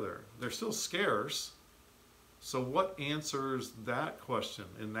to the other? They're still scarce. So what answers that question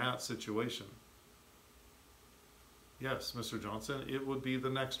in that situation? Yes, Mr. Johnson, it would be the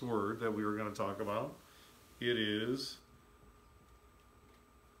next word that we were going to talk about. It is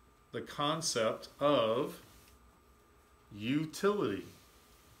the concept of utility.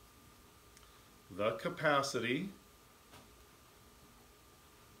 The capacity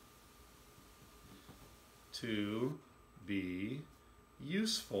to be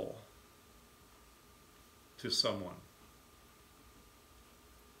useful to someone.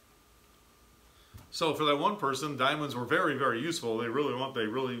 So for that one person, diamonds were very, very useful. They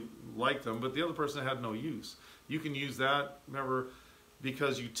really liked them, but the other person had no use. You can use that, remember,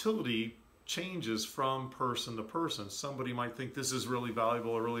 because utility changes from person to person. Somebody might think this is really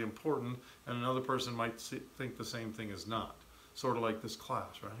valuable or really important, and another person might think the same thing is not. sort of like this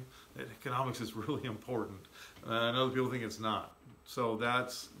class, right? That economics is really important, and other people think it's not. So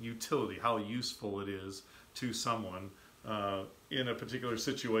that's utility, how useful it is to someone in a particular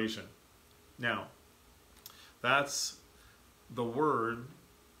situation. Now, that's the word,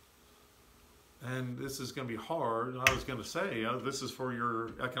 and this is going to be hard. I was going to say this is for your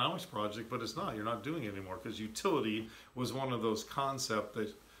economics project, but it's not. You're not doing it anymore, because utility was one of those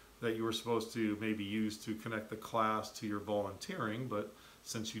concepts that you were supposed to maybe use to connect the class to your volunteering, but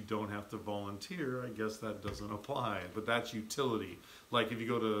since you don't have to volunteer, I guess that doesn't apply. But that's utility. Like if you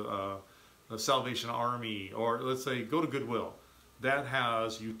go to the Salvation Army, or let's say go to Goodwill, that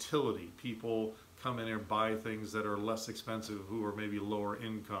has utility. People come in and buy things that are less expensive, who are maybe lower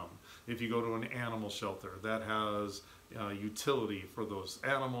income. If you go to an animal shelter, that has utility for those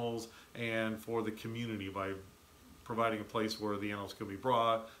animals and for the community by providing a place where the animals can be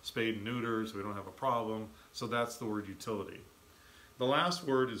brought, spayed and neutered, so we don't have a problem. So that's the word utility. The last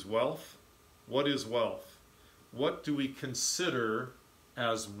word is wealth. What is wealth? What do we consider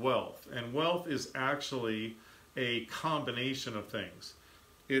as wealth? And wealth is actually a combination of things.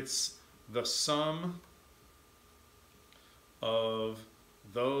 It's the sum of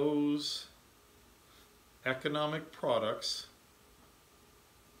those economic products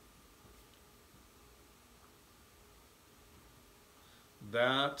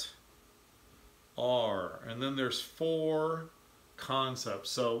that are, and then there's 4 concepts.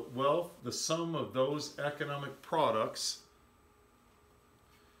 So wealth, the sum of those economic products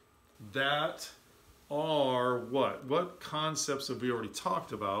that are what? What concepts have we already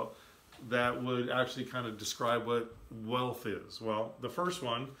talked about that would actually kind of describe what wealth is? Well, the first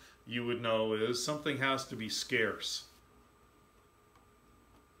one you would know is something has to be scarce.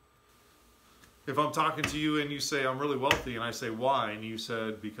 If I'm talking to you and you say, I'm really wealthy, and I say, why? And you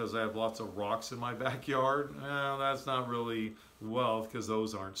said, because I have lots of rocks in my backyard. Well, that's not really wealth, because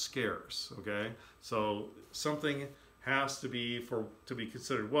those aren't scarce, okay? So something has to be, to be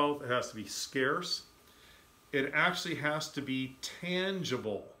considered wealth, it has to be scarce. It actually has to be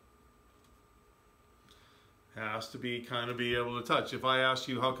tangible. Has to be kind of be able to touch. If I ask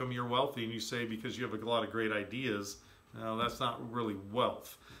you, how come you're wealthy? And you say, because you have a lot of great ideas. Now, that's not really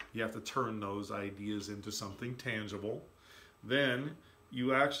wealth. You have to turn those ideas into something tangible. Then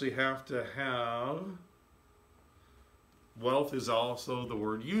you actually have to have, wealth is also the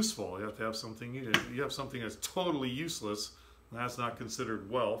word useful. You have to have something, you have something that's totally useless, that's not considered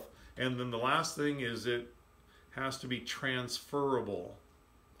wealth. And then the last thing is it has to be transferable.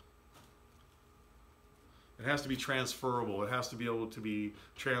 It has to be transferable. It has to be able to be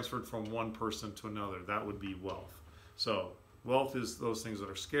transferred from one person to another. That would be wealth. So wealth is those things that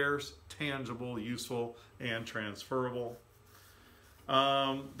are scarce, tangible, useful, and transferable.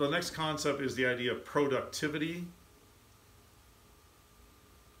 The next concept is the idea of productivity.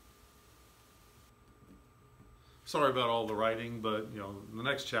 Sorry about all the writing, but the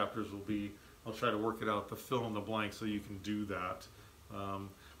next chapters will be, I'll try to work it out, the fill in the blank, so you can do that. I'll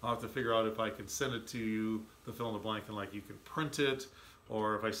have to figure out if I can send it to you, the fill in the blank, and like you can print it,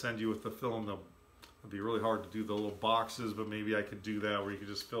 or if I send you with the fill in the, it'd be really hard to do the little boxes, but maybe I could do that where you could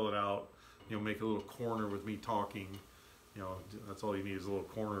just fill it out, make a little corner with me talking. That's all you need is a little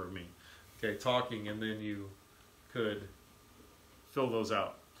corner of me, okay, talking, and then you could fill those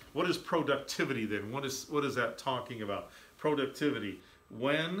out. What is productivity then? What is that talking about? Productivity.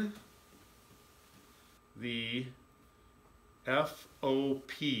 When the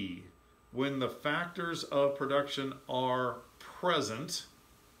FOP, when the factors of production are present.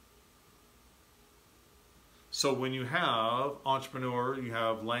 So when you have entrepreneur, you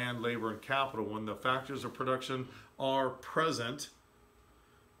have land, labor, and capital. When the factors of production are present,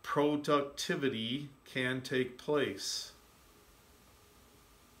 productivity can take place.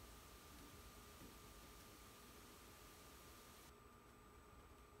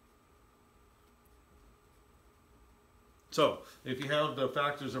 So if you have the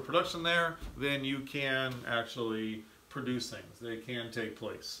factors of production there, then you can actually produce things. They can take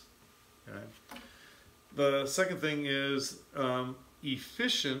place. Okay. The second thing is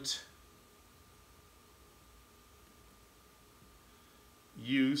efficient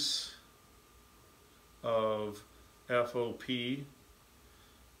use of FOP.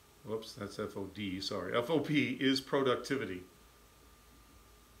 Whoops, that's FOD, sorry. FOP is productivity.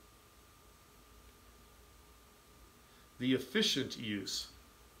 The efficient use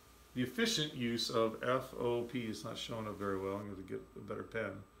of FOP is not showing up very well. I'm going to get a better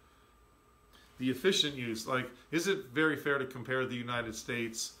pen. The efficient use, like, is it very fair to compare the United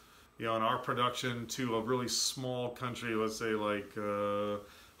States, in our production to a really small country, let's say like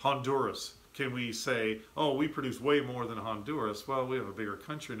Honduras? can we say, oh, we produce way more than Honduras? Well, we have a bigger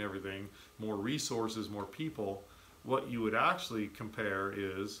country and everything, more resources, more people. What you would actually compare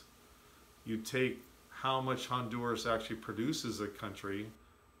is you take how much Honduras actually produces a country,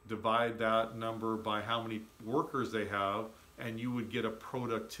 divide that number by how many workers they have, and you would get a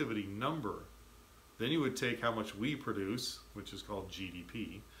productivity number. Then you would take how much we produce, which is called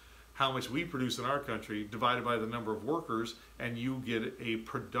GDP, how much we produce in our country divided by the number of workers, and you get a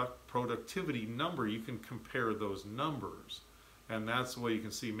productivity number. You can compare those numbers, and that's the way you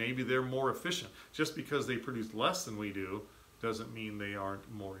can see maybe they're more efficient. Just because they produce less than we do doesn't mean they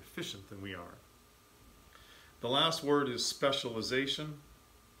aren't more efficient than we are. The last word is specialization.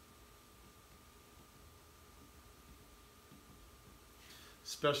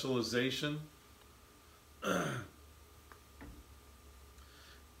 Specialization.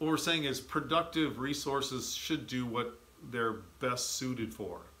 What we're saying is productive resources should do what they're best suited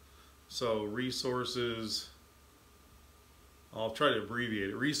for. So resources, I'll try to abbreviate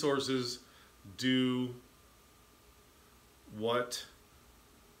it. Resources do what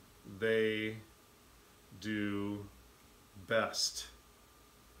they do best.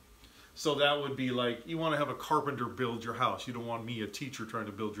 So that would be like, you want to have a carpenter build your house. You don't want me, a teacher, trying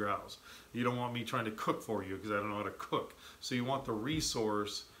to build your house. You don't want me trying to cook for you because I don't know how to cook. So you want the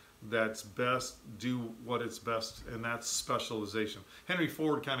resource that's best, do what it's best, and that's specialization. Henry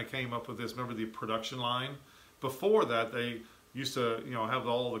Ford kind of came up with this. Remember the production line? Before that, they used to, have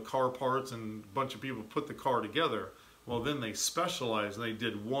all the car parts and a bunch of people put the car together. Well, then they specialized and they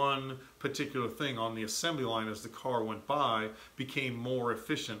did one particular thing on the assembly line as the car went by, became more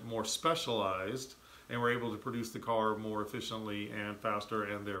efficient, more specialized, and were able to produce the car more efficiently and faster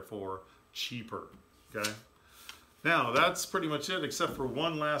and therefore cheaper. Okay? Now, that's pretty much it, except for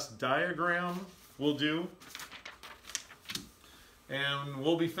one last diagram we'll do. And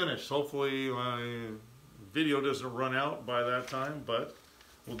we'll be finished. Hopefully my video doesn't run out by that time, but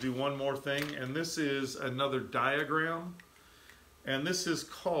we'll do one more thing. And this is another diagram. And this is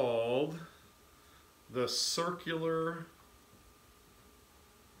called the circular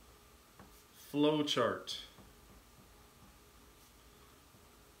flow chart.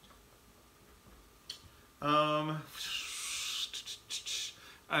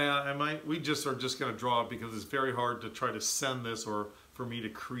 We just are just going to draw it because it's very hard to try to send this or for me to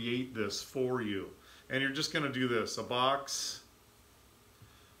create this for you. And you're just going to do this, a box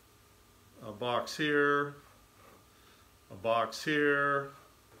here, a box here,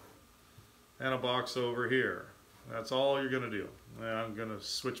 and a box over here. That's all you're going to do. And I'm going to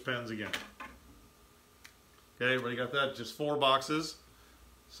switch pens again. Okay, everybody got that? Just 4 boxes,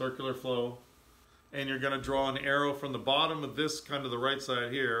 circular flow. And you're going to draw an arrow from the bottom of this, kind of the right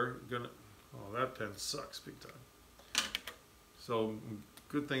side here. Oh, that pen sucks big time. So,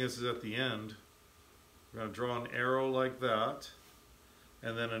 good thing is at the end, we're going to draw an arrow like that,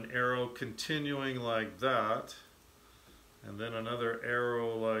 and then an arrow continuing like that, and then another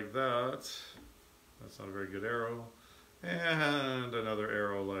arrow like that. That's not a very good arrow. And another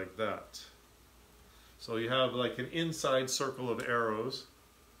arrow like that. So you have like an inside circle of arrows.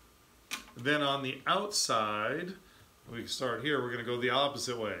 Then on the outside, we can start here, we're going to go the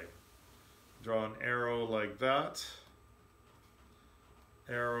opposite way. Draw an arrow like that,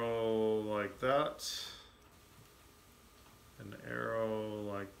 arrow like that, an arrow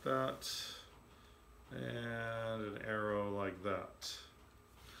like that, and an arrow like that.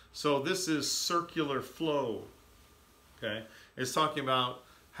 So this is circular flow. Okay, it's talking about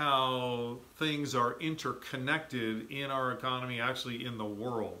how things are interconnected in our economy, actually in the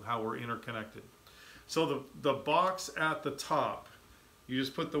world, how we're interconnected. So the box at the top, you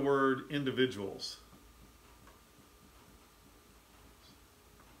just put the word individuals.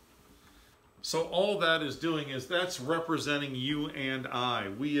 So all that is doing is that's representing you and I,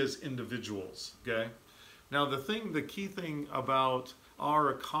 we as individuals, okay? Now the key thing about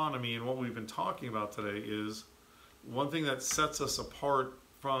our economy and what we've been talking about today is one thing that sets us apart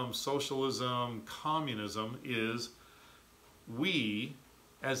from socialism, communism is we,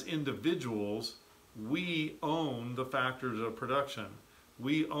 as individuals, we own the factors of production.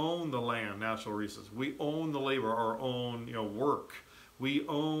 We own the land, natural resources. We own the labor, our own work. We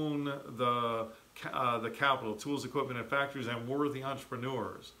own the capital, tools, equipment, and factories, and we're the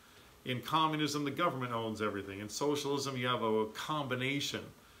entrepreneurs. In communism, the government owns everything. In socialism, you have a combination.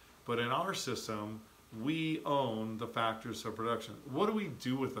 But in our system, we own the factors of production. What do we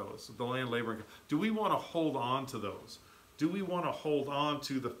do with those? The land, labor, do we want to hold on to those? Do we want to hold on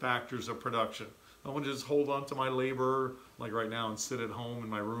to the factors of production? I want to just hold on to my labor, like right now, and sit at home in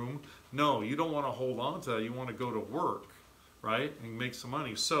my room. No, you don't want to hold on to that. You want to go to work, right, and make some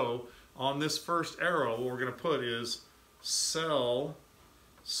money. So on this first arrow, what we're going to put is sell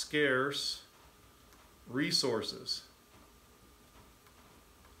scarce resources.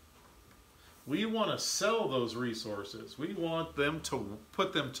 We want to sell those resources. We want them to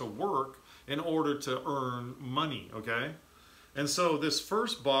put them to work in order to earn money, okay? And so this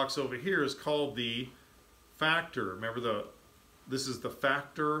first box over here is called the factor. Remember, this is the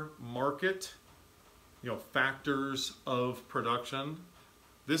factor market, factors of production.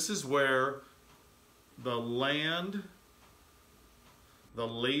 This is where the land, the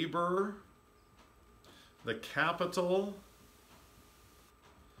labor, the capital,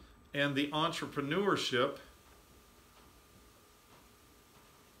 and the entrepreneurship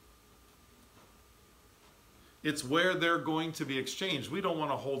it's where they're going to be exchanged. We don't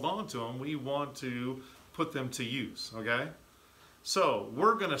want to hold on to them. We want to put them to use, okay? So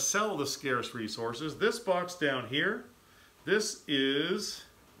we're going to sell the scarce resources. This box down here, this is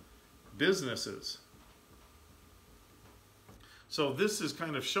businesses. So this is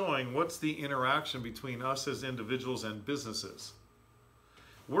kind of showing what's the interaction between us as individuals and businesses.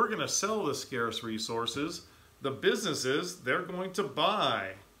 We're going to sell the scarce resources. The businesses, they're going to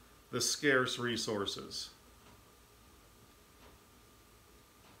buy the scarce resources.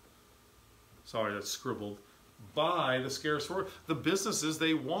 Sorry, that's scribbled. Buy the scarce resources. The businesses,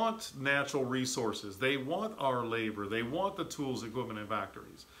 they want natural resources. They want our labor. They want the tools, equipment, and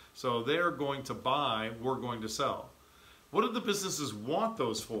factories. So they're going to buy, we're going to sell. What do the businesses want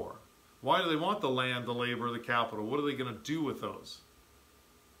those for? Why do they want the land, the labor, the capital? What are they going to do with those?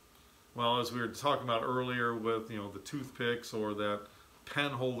 Well, as we were talking about earlier with, the toothpicks or that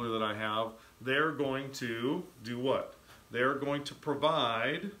pen holder that I have, they're going to do what? They're going to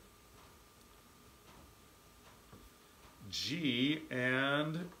provide G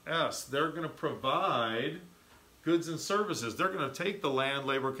and S. They're going to provide goods and services. They're going to take the land,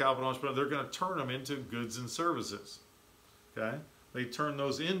 labor, capital, entrepreneur, they're going to turn them into goods and services. Okay? They turn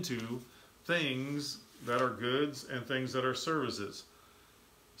those into things that are goods and things that are services.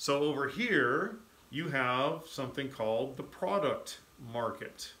 So over here, you have something called the product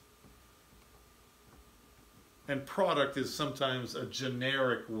market. And product is sometimes a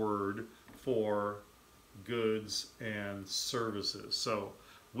generic word for goods and services. So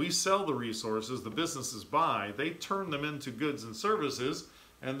we sell the resources, the businesses buy, they turn them into goods and services,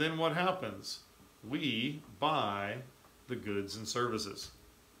 and then what happens? We buy the goods and services.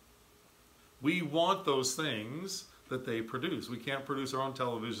 We want those things that they produce. We can't produce our own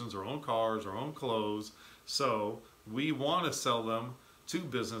televisions, our own cars, our own clothes, so we want to sell them to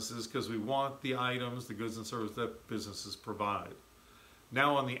businesses because we want the items, the goods and services that businesses provide.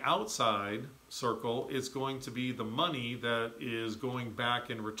 Now on the outside circle, it's going to be the money that is going back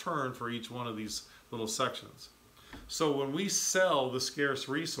in return for each one of these little sections. So when we sell the scarce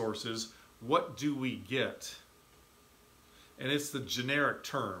resources, what do we get? And it's the generic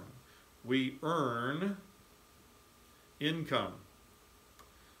term. We earn income.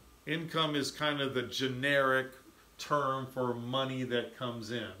 Income is kind of the generic term for money that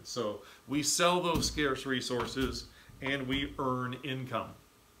comes in. So we sell those scarce resources and we earn income.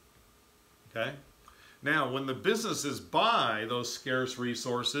 Okay? Now, when the businesses buy those scarce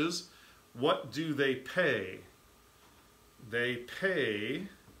resources, what do they pay? They pay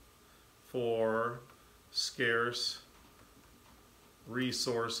for scarce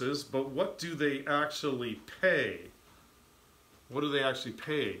resources, but what do they actually pay? What do they actually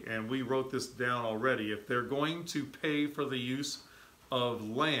pay? And we wrote this down already. If they're going to pay for the use of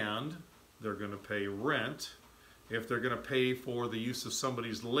land, they're going to pay rent. If they're going to pay for the use of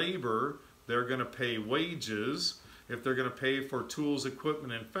somebody's labor, they're going to pay wages. If they're going to pay for tools,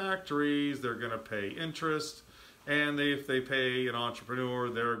 equipment, and factories, they're going to pay interest. And if they pay an entrepreneur,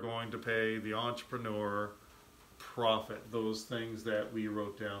 they're going to pay the entrepreneur profit. Those things that we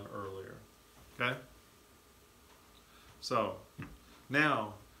wrote down earlier. Okay? So,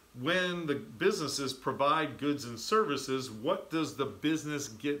 now, when the businesses provide goods and services, what does the business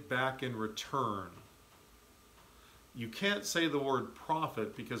get back in return? You can't say the word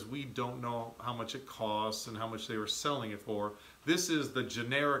profit because we don't know how much it costs and how much they were selling it for. This is the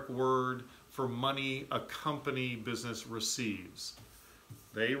generic word for money a company business receives.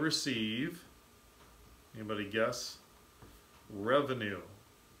 They receive, anybody guess? Revenue.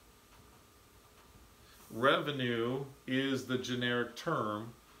 Revenue is the generic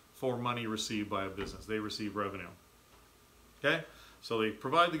term for money received by a business. They receive revenue. Okay? So they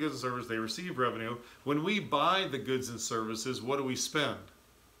provide the goods and services, they receive revenue. When we buy the goods and services, what do we spend?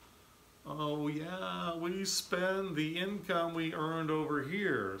 Oh yeah, we spend the income we earned over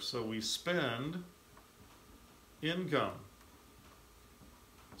here. So we spend income.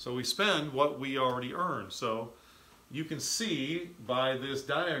 So we spend what we already earn. So you can see by this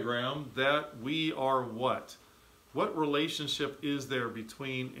diagram that we are what? What relationship is there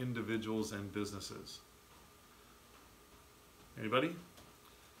between individuals and businesses? Anybody?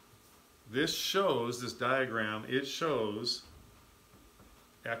 This shows, this diagram, it shows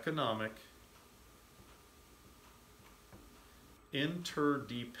economic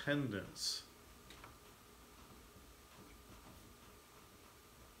interdependence.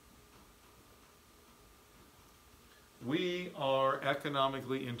 We are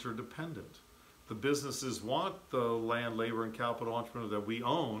economically interdependent. The businesses want the land, labor, and capital entrepreneur that we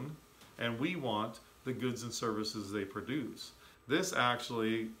own, and we want the goods and services they produce. This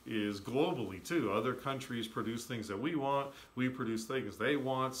actually is globally too. Other countries produce things that we want, we produce things they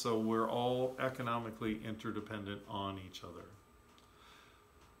want, so we're all economically interdependent on each other.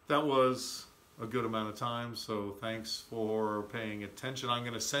 That was a good amount of time, so thanks for paying attention. I'm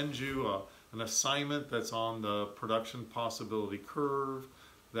going to send you an assignment that's on the production possibility curve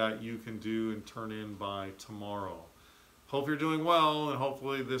that you can do and turn in by tomorrow. Hope you're doing well, and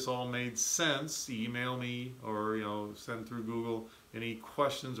hopefully this all made sense. Email me or send through Google any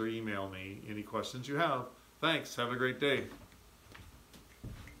questions, or email me any questions you have. Thanks. Have a great day.